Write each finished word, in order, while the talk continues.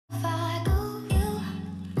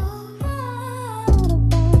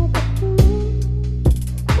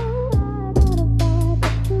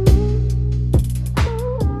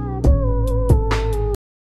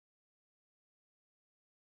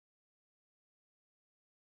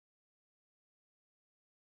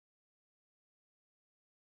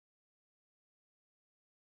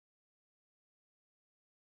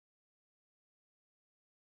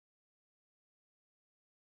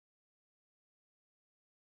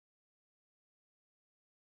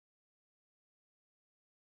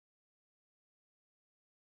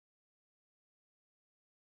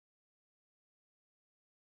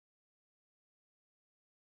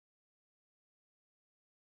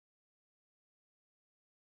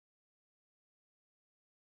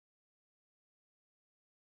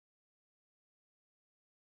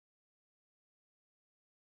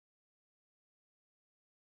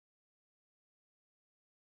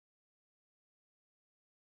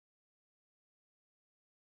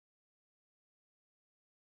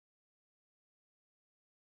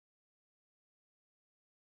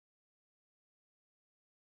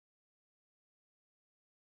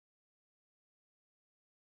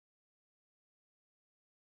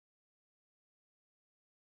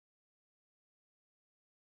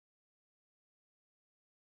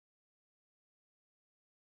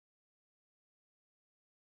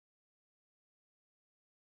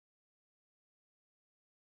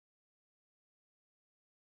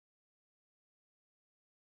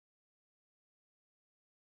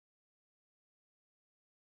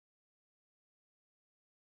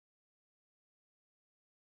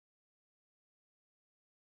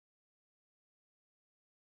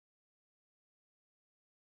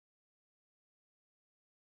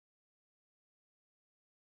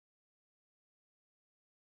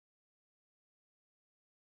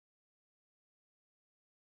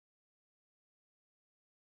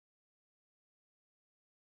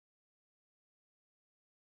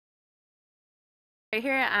Right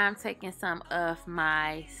here I'm taking some of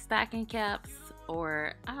my stocking caps,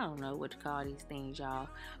 or I don't know what to call these things, y'all,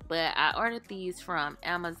 but I ordered these from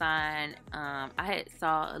Amazon. I had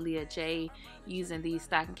saw Aaliyah J using these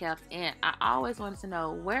stocking caps, and I always wanted to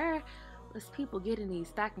know where was people getting these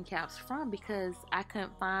stocking caps from, because I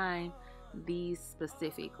couldn't find these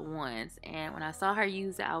specific ones. And when I saw her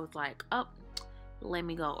use it, I was like, oh, let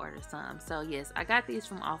me go order some. So yes, I got these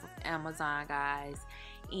from off of Amazon, guys,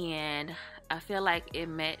 and I feel like it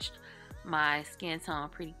matched my skin tone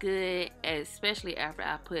pretty good, especially after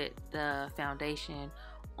I put the foundation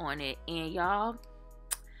on it. And y'all,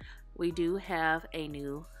 we do have a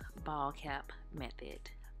new ball cap method.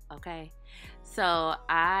 Okay, so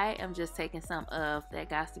I am just taking some of that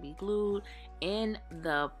got to be glued in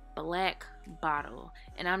the black bottle,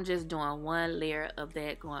 and I'm just doing one layer of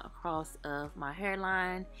that going across of my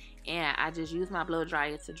hairline, and I just use my blow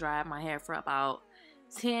dryer to dry my hair for about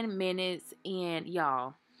 10 minutes. And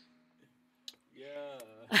y'all,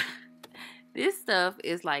 Yeah. this stuff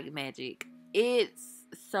is like magic. It's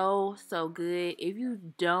so good. If you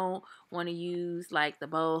don't want to use like the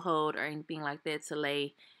bowl hold or anything like that to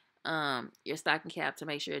lay your stocking cap to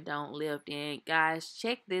make sure it don't lift in, guys,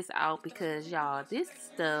 check this out, because y'all, this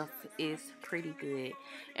stuff is pretty good.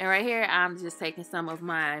 And right here I'm just taking some of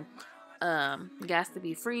my got to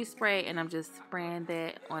be freeze spray, and I'm just spraying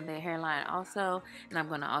that on the hairline also, and I'm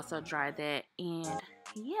gonna also dry that. And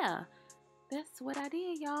yeah, that's what I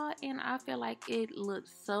did, y'all, and I feel like it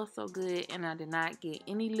looks so good, and I did not get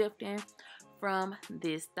any lifting from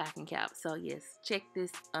this stocking cap. So yes, check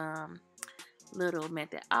this little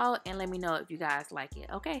method out and let me know if you guys like it.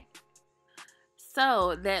 Okay,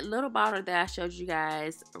 so that little bottle that I showed you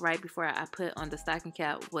guys right before I put on the stocking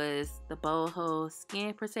cap was the bowl hold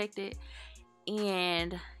skin protected.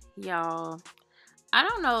 And y'all, I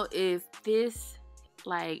don't know if this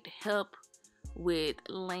like help with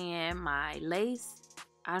laying my lace,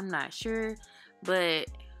 I'm not sure, but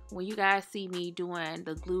when you guys see me doing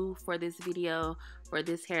the glue for this video, for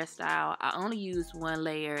this hairstyle, I only use one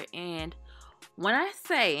layer. And when I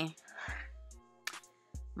say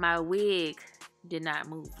my wig did not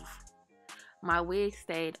move, my wig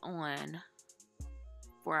stayed on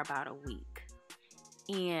for about a week,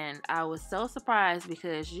 and I was so surprised,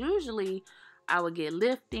 because usually I would get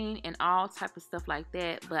lifting and all type of stuff like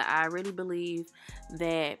that, but I really believe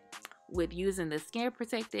that with using the skin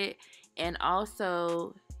protected and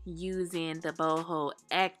also using the boho hold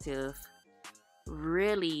active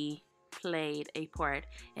really played a part,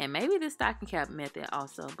 and maybe the stocking cap method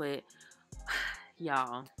also. But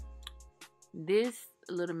y'all, this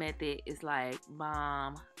little method is like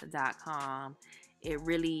bomb.com. It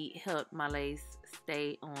really helped my lace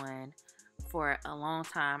stay on for a long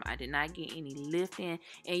time. I did not get any lifting.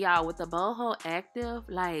 And y'all, with the boho active,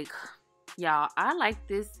 like, y'all, I like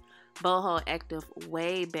this boho active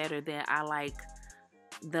way better than I like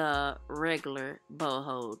the regular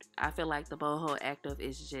boho. I feel like the boho active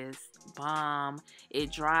is just bomb.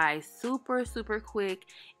 It dries super quick,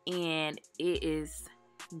 and it is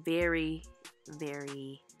very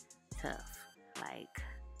tough. Like,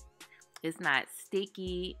 it's not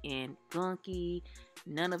sticky and gunky,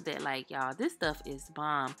 none of that. Like, y'all, this stuff is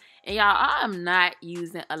bomb. And y'all, I am not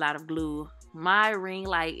using a lot of glue. My ring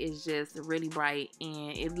light is just really bright,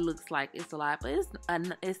 and it looks like it's a lot, but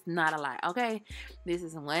it's not a lot. Okay, this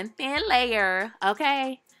is one thin layer.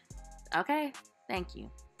 Okay, thank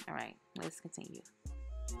you. All right, let's continue.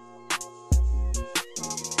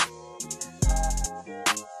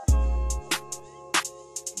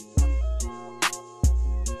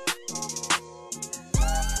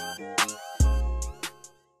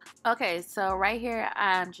 Okay, so right here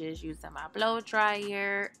I'm just using my blow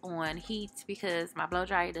dryer on heat, because my blow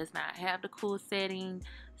dryer does not have the cool setting.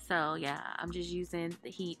 So yeah, I'm just using the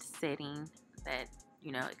heat setting that,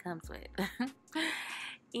 you know, it comes with.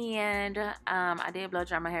 And I did blow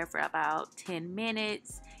dry my hair for about 10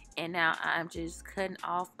 minutes, and now I'm just cutting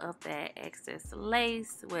off of that excess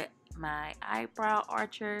lace with my eyebrow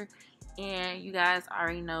archer. And you guys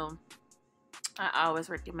already know I always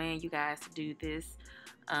recommend you guys to do this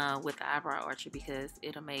with the eyebrow archer, because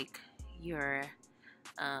it'll make your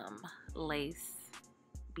lace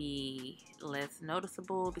be less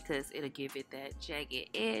noticeable, because it'll give it that jagged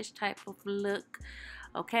edge type of look.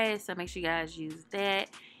 Okay, so make sure you guys use that.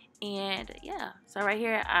 And yeah, so right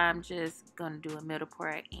here I'm just gonna do a middle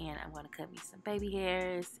part, and I'm gonna cut me some baby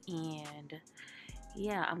hairs. And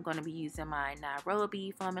yeah, I'm gonna be using my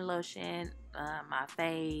Nairobi foaming lotion, my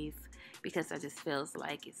fave, because it just feels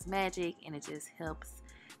like it's magic, and it just helps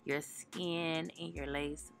your skin and your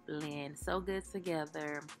lace blend so good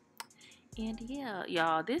together. And yeah,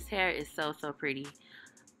 y'all, this hair is so pretty.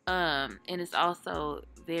 And it's also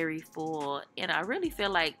very full, and I really feel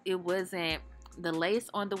like it wasn't the lace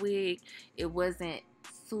on the wig, it wasn't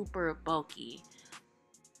super bulky,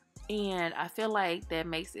 and I feel like that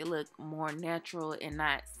makes it look more natural and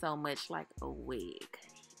not so much like a wig.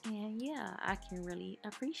 And yeah, I can really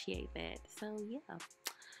appreciate that. So yeah.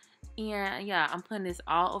 And yeah, I'm putting this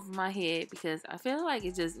all over my head because I feel like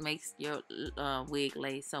it just makes your wig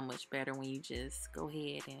lay so much better when you just go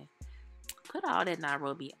ahead and put all that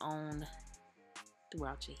Nairobi on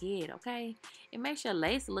throughout your head, okay? It makes your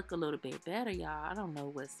lace look a little bit better, y'all. I don't know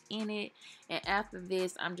what's in it. And after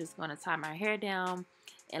this, I'm just going to tie my hair down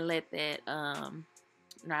and let that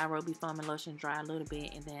Nairobi foam and lotion dry a little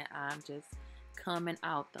bit. And then I'm just combing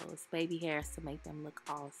out those baby hairs to make them look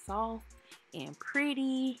all soft and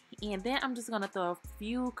pretty. And then I'm just going to throw a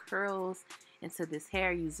few curls into this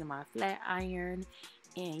hair using my flat iron.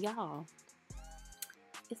 And y'all,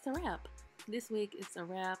 it's a wrap. This wig is a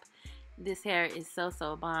wrap. This hair is so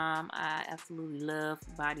bomb. I absolutely love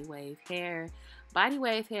body wave hair. Body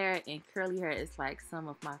wave hair and curly hair is like some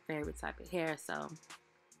of my favorite type of hair. So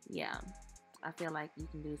yeah, I feel like you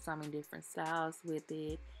can do so many different styles with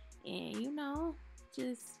it, and you know,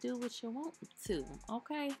 just do what you want to,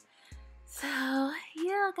 okay? So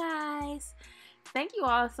yeah, guys, thank you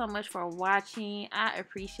all so much for watching. I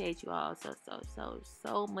appreciate you all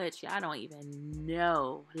so much. Y'all don't even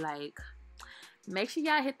know. Like, make sure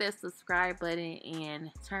y'all hit that subscribe button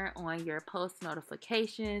and turn on your post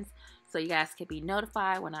notifications so you guys can be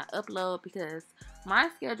notified when I upload, because my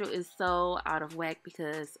schedule is so out of whack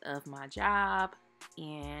because of my job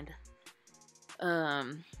and a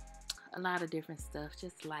lot of different stuff.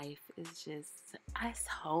 Just life is just, it's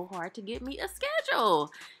so hard to get me a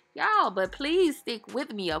schedule, y'all. But please stick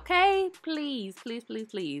with me, okay? Please.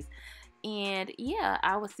 And yeah,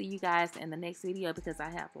 I will see you guys in the next video because I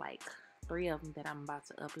have like 3 of them that I'm about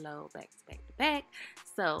to upload back to back.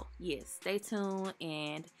 So yes, stay tuned,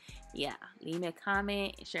 and yeah, leave me a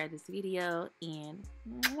comment and share this video, and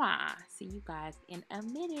mwah, see you guys in a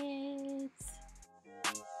minute.